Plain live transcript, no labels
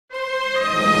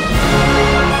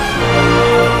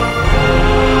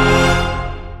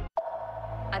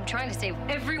save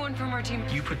everyone from our team.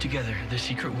 You put together the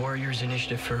Secret Warriors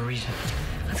Initiative for a reason.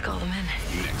 Let's call them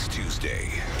in. Next Tuesday,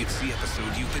 it's the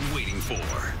episode you've been waiting for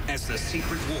as the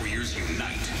Secret Warriors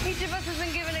unite. Each of us has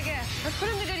been given a gift. Let's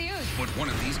put them to good use. But one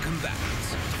of these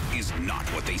combatants is not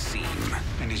what they seem.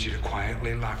 I need you to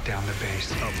quietly lock down the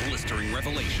base. A blistering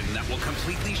revelation that will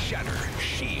completely shatter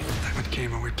S.H.I.E.L.D. What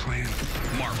game are we playing?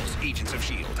 Marvel's Agents of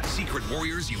S.H.I.E.L.D. Secret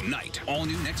Warriors Unite. All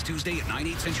new next Tuesday at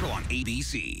 9/8 Central on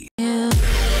ABC.